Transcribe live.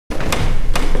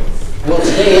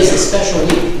Today is a special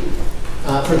week.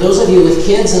 For those of you with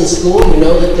kids in school, you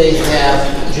know that they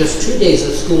have just 2 days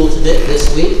of school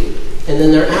this week, and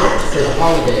then they're out for the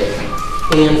holiday.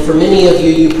 And for many of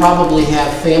you, you probably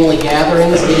have family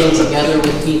gatherings, getting together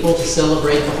with people to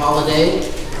celebrate the holiday.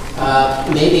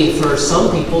 Maybe for some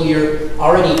people, you're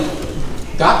already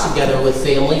got together with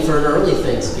family for an early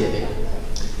Thanksgiving.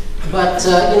 But,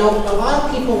 you know, a lot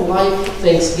of people like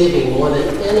Thanksgiving more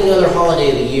than any other holiday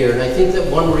of the year, and I think that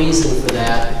one reason for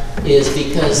that is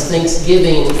because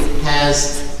Thanksgiving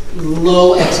has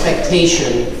low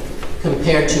expectation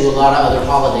compared to a lot of other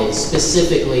holidays,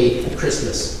 specifically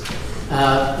Christmas.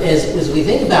 As we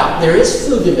think about, there is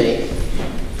food to make,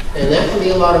 and that can be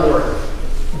a lot of work.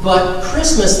 But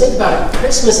Christmas, think about it,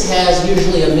 Christmas has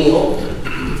usually a meal,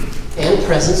 and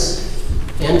presents,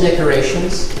 and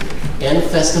decorations, and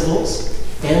festivals,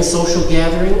 and social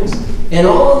gatherings, and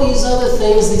all of these other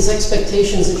things, these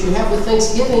expectations that you have with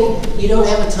Thanksgiving. You don't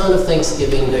have a ton of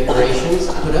Thanksgiving decorations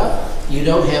put up. You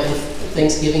don't have the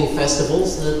Thanksgiving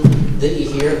festivals that you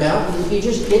hear about. You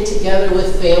just get together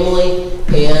with family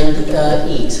and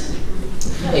eat.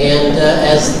 And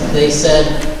as they said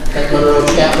at Monroe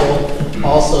Chapel,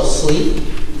 also sleep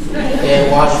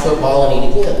and watch football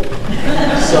and eat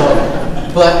again. So,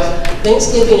 but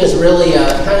Thanksgiving is really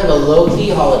kind of a low-key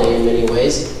holiday in many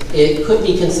ways. It could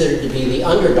be considered to be the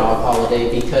underdog holiday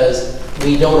because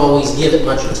we don't always give it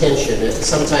much attention.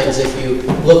 Sometimes if you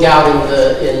look out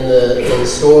in the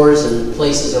stores and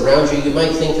places around you, you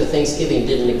might think that Thanksgiving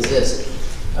didn't exist.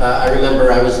 I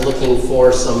remember I was looking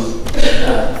for some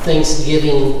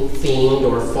Thanksgiving-themed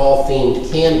or fall-themed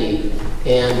candy,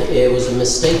 and it was a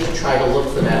mistake to try to look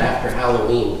for that after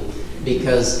Halloween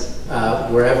because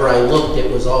wherever I looked, it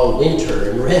was all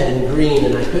winter and red and green,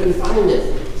 and I couldn't find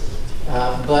it.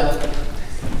 But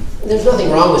there's nothing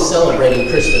wrong with celebrating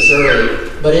Christmas early,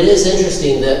 but it is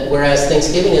interesting that whereas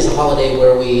Thanksgiving is a holiday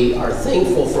where we are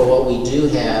thankful for what we do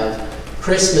have,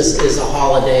 Christmas is a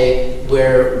holiday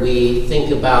where we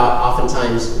think about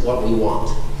oftentimes what we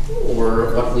want,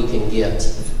 or what we can get,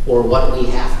 or what we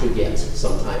have to get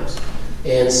sometimes.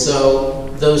 And so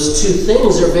those two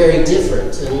things are very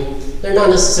different, and they're not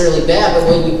necessarily bad, but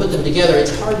when you put them together,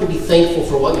 it's hard to be thankful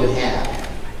for what you have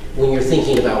when you're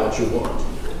thinking about what you want.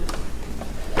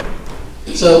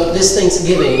 So this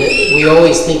Thanksgiving, we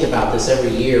always think about this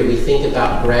every year. We think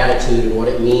about gratitude and what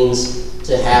it means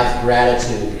to have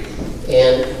gratitude.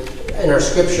 And in our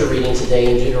scripture reading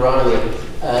today in Deuteronomy,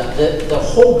 the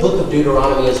whole book of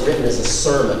Deuteronomy is written as a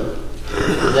sermon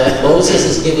that Moses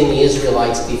is giving the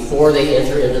Israelites before they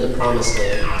enter into the Promised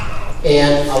Land.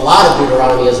 And a lot of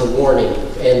Deuteronomy is a warning,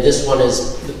 and this one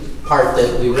is the part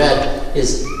that we read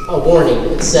is a warning.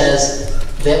 It says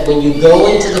that when you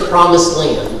go into the Promised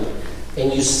Land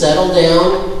and you settle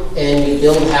down and you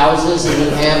build houses and you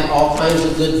have all kinds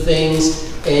of good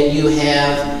things and you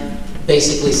have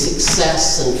basically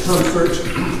success and comfort,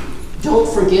 don't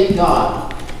forget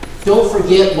God. Don't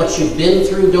forget what you've been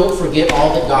through. Don't forget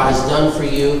all that God has done for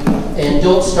you. And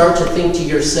don't start to think to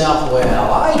yourself,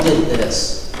 well, I did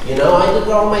this. You know, I did it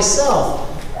all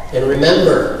myself. And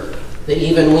remember that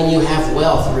even when you have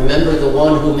wealth, remember the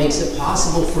one who makes it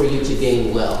possible for you to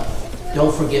gain wealth.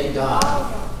 Don't forget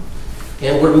God.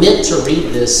 And we're meant to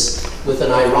read this with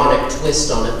an ironic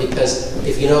twist on it, because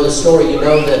if you know the story, you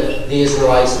know that the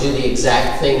Israelites do the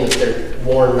exact thing that they're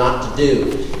warned not to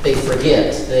do. They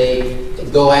forget. They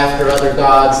go after other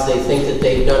gods. They think that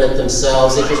they've done it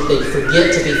themselves. They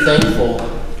forget to be thankful,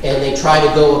 and they try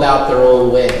to go about their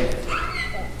own way.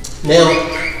 Now,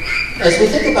 as we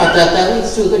think about that, that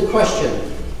leads to a good question.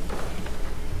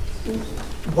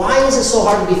 Why is it so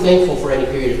hard to be thankful for any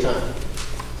period of time?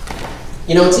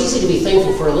 You know, it's easy to be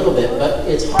thankful for a little bit, but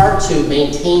it's hard to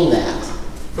maintain that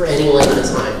for any length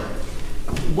of time.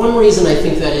 One reason I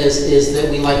think that is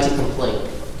that we like to complain.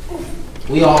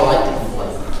 We all like to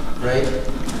complain, right?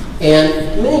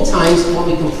 And many times what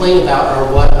we complain about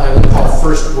are what I would call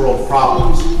first world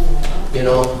problems. You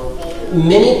know,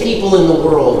 many people in the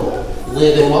world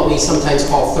live in what we sometimes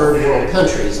call third world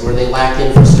countries, where they lack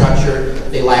infrastructure,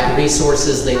 they lack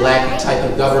resources, they lack the type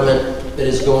of government that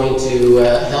is going to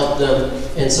help them.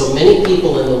 And so many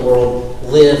people in the world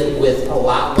live with a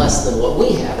lot less than what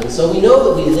we have. And so we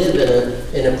know that we live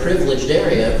in a privileged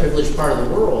area, a privileged part of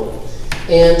the world.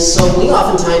 And so we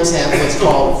oftentimes have what's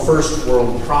called first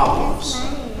world problems.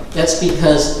 That's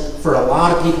because for a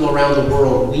lot of people around the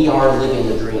world, we are living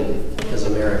the dream as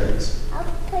Americans.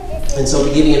 And so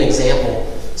to give you an example,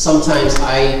 sometimes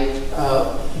I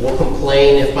will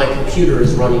complain if my computer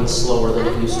is running slower than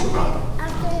it used to run.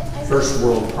 First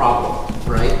world problem,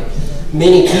 right?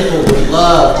 Many people would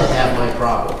love to have my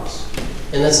problems.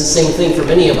 And that's the same thing for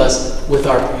many of us with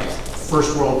our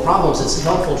first world problems. It's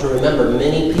helpful to remember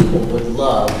many people would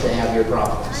love to have your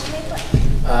problems.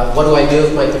 What do I do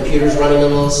if my computer's running a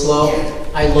little slow?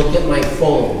 I look at my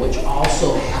phone, which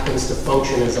also happens to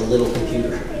function as a little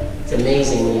computer. It's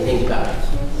amazing when you think about it.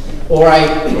 Or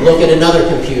I look at another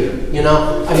computer, you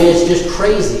know? I mean, it's just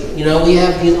crazy. You know, we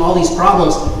have all these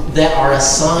problems that are a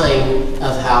sign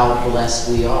of how blessed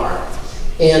we are.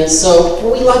 And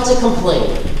so we like to complain.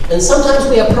 And sometimes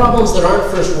we have problems that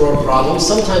aren't first world problems.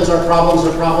 Sometimes our problems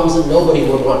are problems that nobody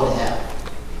would want to have.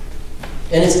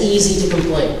 And it's easy to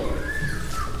complain.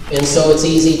 And so it's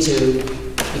easy to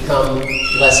become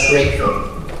less grateful.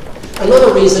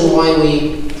 Another reason why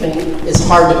it's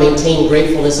hard to maintain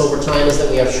gratefulness over time is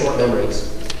that we have short memories.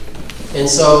 And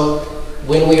so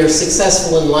when we are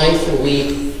successful in life and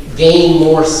we gain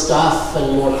more stuff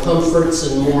and more comforts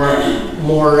and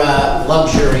more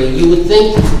luxury, you would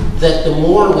think that the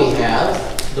more we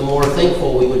have, the more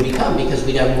thankful we would become because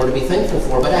we'd have more to be thankful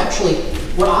for. But actually,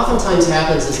 what oftentimes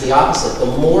happens is the opposite.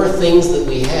 The more things that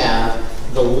we have,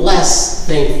 the less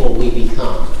thankful we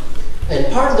become. And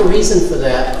part of the reason for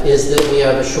that is that we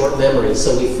have a short memory,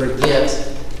 so we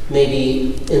forget,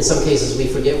 maybe in some cases we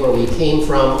forget where we came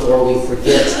from, or we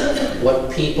forget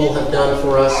what people have done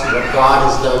for us, what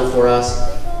God has done for us,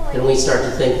 and we start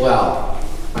to think, well,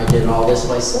 I did all this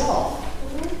myself.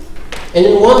 And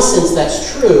in one sense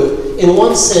that's true. In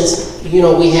one sense, you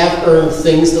know, we have earned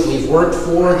things that we've worked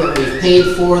for, that we've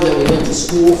paid for, that we went to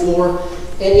school for,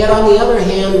 and yet on the other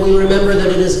hand, we remember that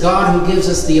it is God who gives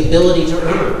us the ability to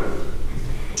earn,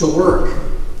 to work,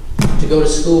 to go to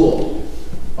school,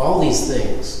 all these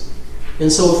things.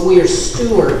 And so if we are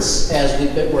stewards, as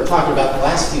we're talking about the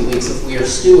last few weeks, if we are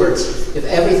stewards, if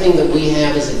everything that we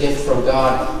have is a gift from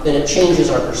God, then it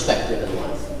changes our perspective in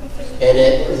life. And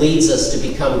it leads us to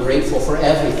become grateful for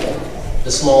everything,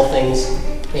 the small things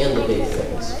and the big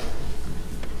things.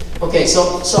 Okay,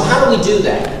 so how do we do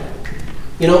that?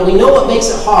 You know, we know what makes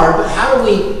it hard, but how do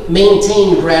we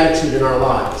maintain gratitude in our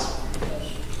lives?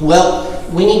 Well,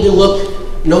 we need to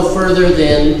look no further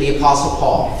than the Apostle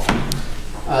Paul.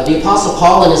 The Apostle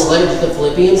Paul in his letter to the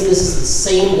Philippians, this is the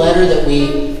same letter that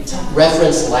we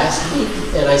referenced last week,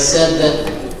 and I said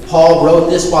that Paul wrote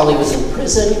this while he was in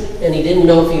prison, and he didn't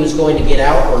know if he was going to get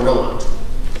out or not.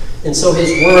 And so his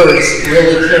words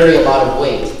really carry a lot of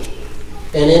weight.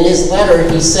 And in his letter,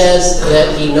 he says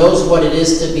that he knows what it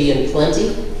is to be in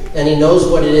plenty, and he knows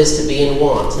what it is to be in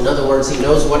want. In other words, he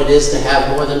knows what it is to have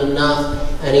more than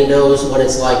enough, and he knows what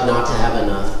it's like not to have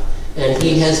enough. And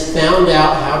he has found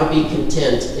out how to be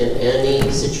content in any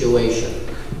situation.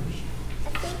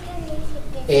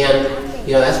 And,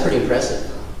 you know, that's pretty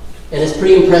impressive. And it's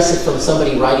pretty impressive from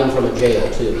somebody writing from a jail,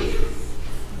 too.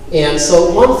 And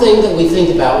so one thing that we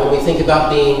think about when we think about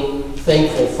being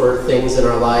thankful for things in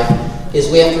our life is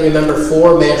we have to remember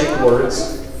 4 magic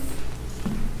words.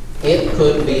 It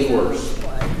could be worse.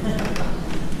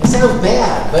 It sounds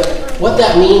bad, but what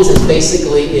that means is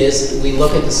basically we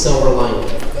look at the silver lining.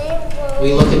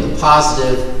 We look at the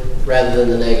positive rather than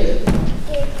the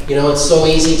negative. You know, it's so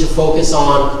easy to focus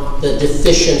on the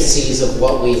deficiencies of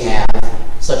what we have,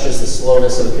 such as the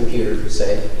slowness of a computer,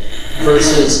 say,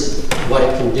 versus what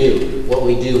it can do, what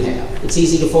we do have. It's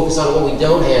easy to focus on what we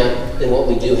don't have than what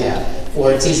we do have.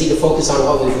 Or it's easy to focus on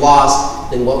what we've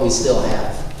lost than what we still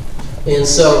have. And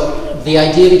so the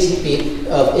idea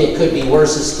of it could be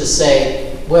worse is to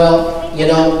say, well, you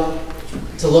know,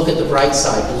 to look at the bright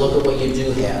side, to look at what you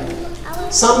do have.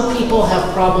 Some people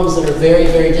have problems that are very,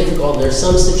 very difficult, and there's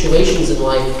some situations in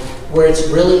life where it's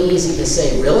really easy to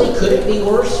say, really? Could it be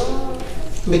worse?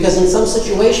 Because in some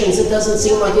situations, it doesn't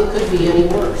seem like it could be any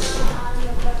worse.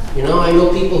 You know, I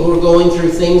know people who are going through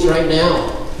things right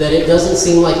now that it doesn't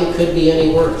seem like it could be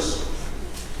any worse.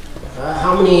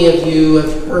 How many of you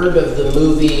have heard of the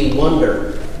movie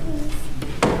Wonder?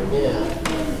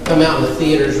 Yeah. Come out in the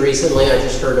theaters recently. I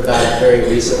just heard about it very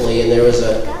recently, and there was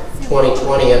a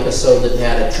 2020 episode that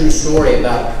had a true story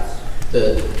about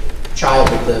the child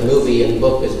that the movie and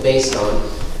book is based on.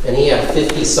 And he had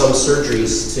 50-some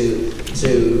surgeries to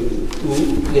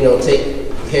you know, take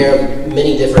care of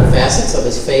many different facets of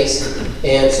his face.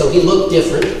 And so he looked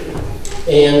different.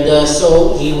 And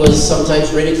so he was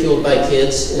sometimes ridiculed by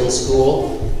kids in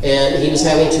school, and he was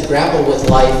having to grapple with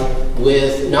life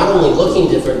with not only looking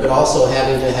different, but also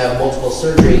having to have multiple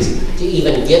surgeries to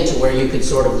even get to where you could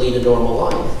sort of lead a normal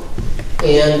life.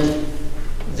 And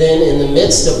then in the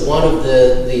midst of one of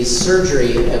these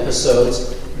surgery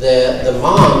episodes, the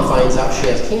mom finds out she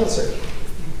has cancer.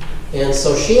 And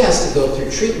so she has to go through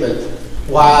treatment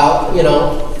while, you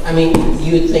know, I mean,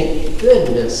 you would think,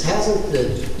 goodness, haven't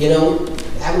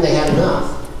they had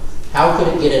enough? How could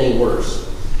it get any worse?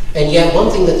 And yet, one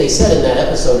thing that they said in that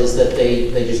episode is that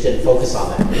they just didn't focus on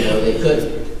that. You know, they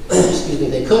couldn't, excuse me,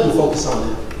 they couldn't focus on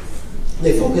that.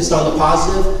 They focused on the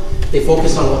positive. They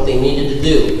focused on what they needed to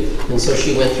do. And so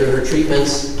she went through her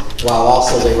treatments while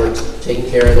also they were taking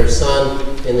care of their son,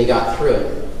 and they got through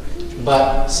it.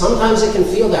 But sometimes it can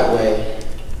feel that way.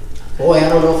 Boy, I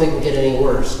don't know if it can get any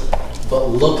worse. But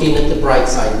looking at the bright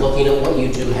side, looking at what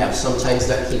you do have, sometimes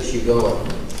that keeps you going.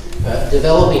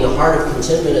 Developing a heart of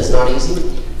contentment is not easy,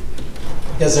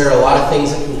 because there are a lot of things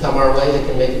that can come our way that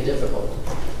can make it difficult.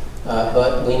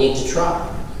 But we need to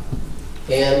try.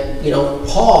 And, you know,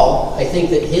 Paul, I think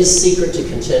that his secret to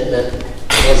contentment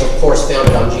was, of course,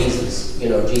 founded on Jesus, you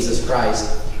know, Jesus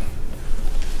Christ.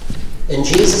 And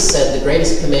Jesus said the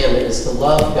greatest commandment is to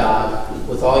love God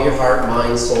with all your heart,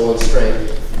 mind, soul, and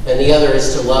strength. And the other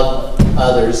is to love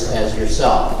others as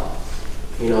yourself.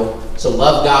 You know, so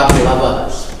love God and love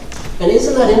others. And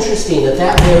isn't that interesting that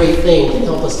that very thing can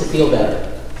help us to feel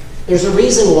better? There's a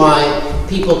reason why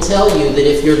people tell you that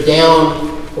if you're down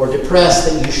or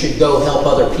depressed that you should go help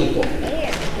other people.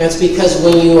 That's because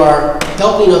when you are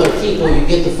helping other people, you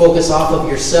get the focus off of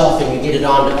yourself and you get it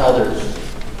on to others.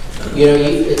 You know,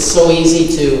 it's so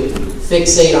easy to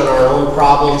fixate on our own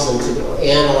problems and to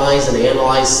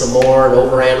analyze some more and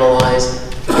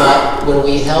overanalyze. But when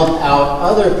we help out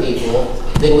other people,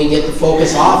 then we get the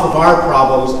focus off of our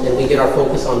problems and we get our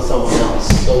focus on someone else.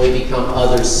 So we become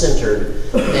others-centered.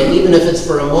 And even if it's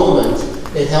for a moment,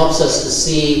 it helps us to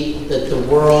see that the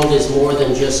world is more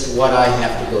than just what I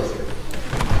have to go through.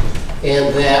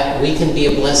 And that we can be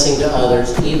a blessing to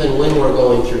others even when we're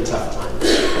going through tough times.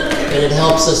 And it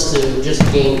helps us to just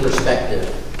gain perspective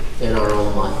in our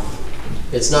own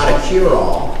life. It's not a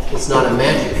cure-all. It's not a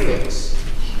magic fix.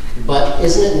 But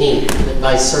isn't it neat that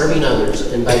by serving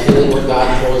others and by doing what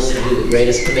God told us to do, the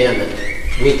greatest commandment,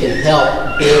 we can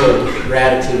help build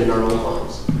gratitude in our own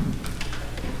lives?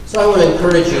 So I want to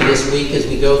encourage you this week as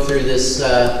we go through this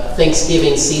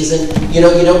Thanksgiving season. You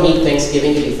know, you don't need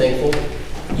Thanksgiving to be thankful.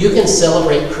 You can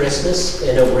celebrate Christmas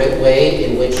in a great way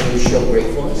in which you show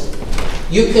gratefulness.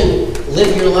 You can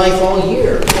live your life all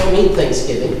year. You don't need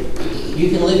Thanksgiving. You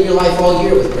can live your life all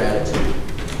year with gratitude.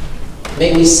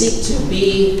 May we seek to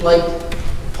be, like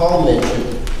Paul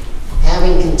mentioned,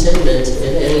 having contentment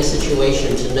in any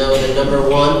situation, to know that number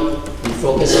one, we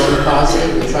focus on the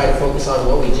positive. We try to focus on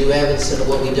what we do have instead of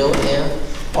what we don't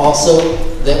have. Also,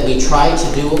 that we try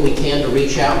to do what we can to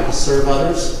reach out and to serve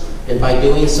others. And by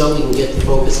doing so, we can get the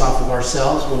focus off of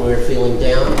ourselves when we're feeling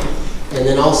down. And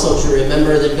then also to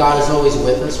remember that God is always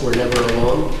with us. We're never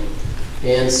alone.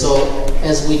 And so,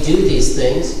 as we do these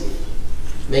things,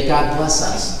 may God bless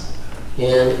us.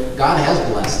 And God has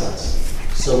blessed us.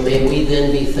 So may we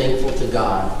then be thankful to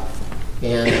God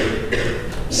and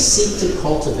seek to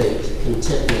cultivate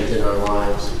contentment in our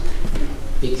lives.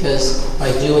 Because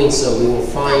by doing so, we will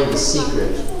find the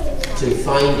secret to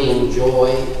finding joy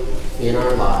in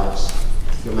our lives,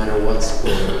 no matter what's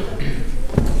going on.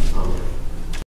 Amen.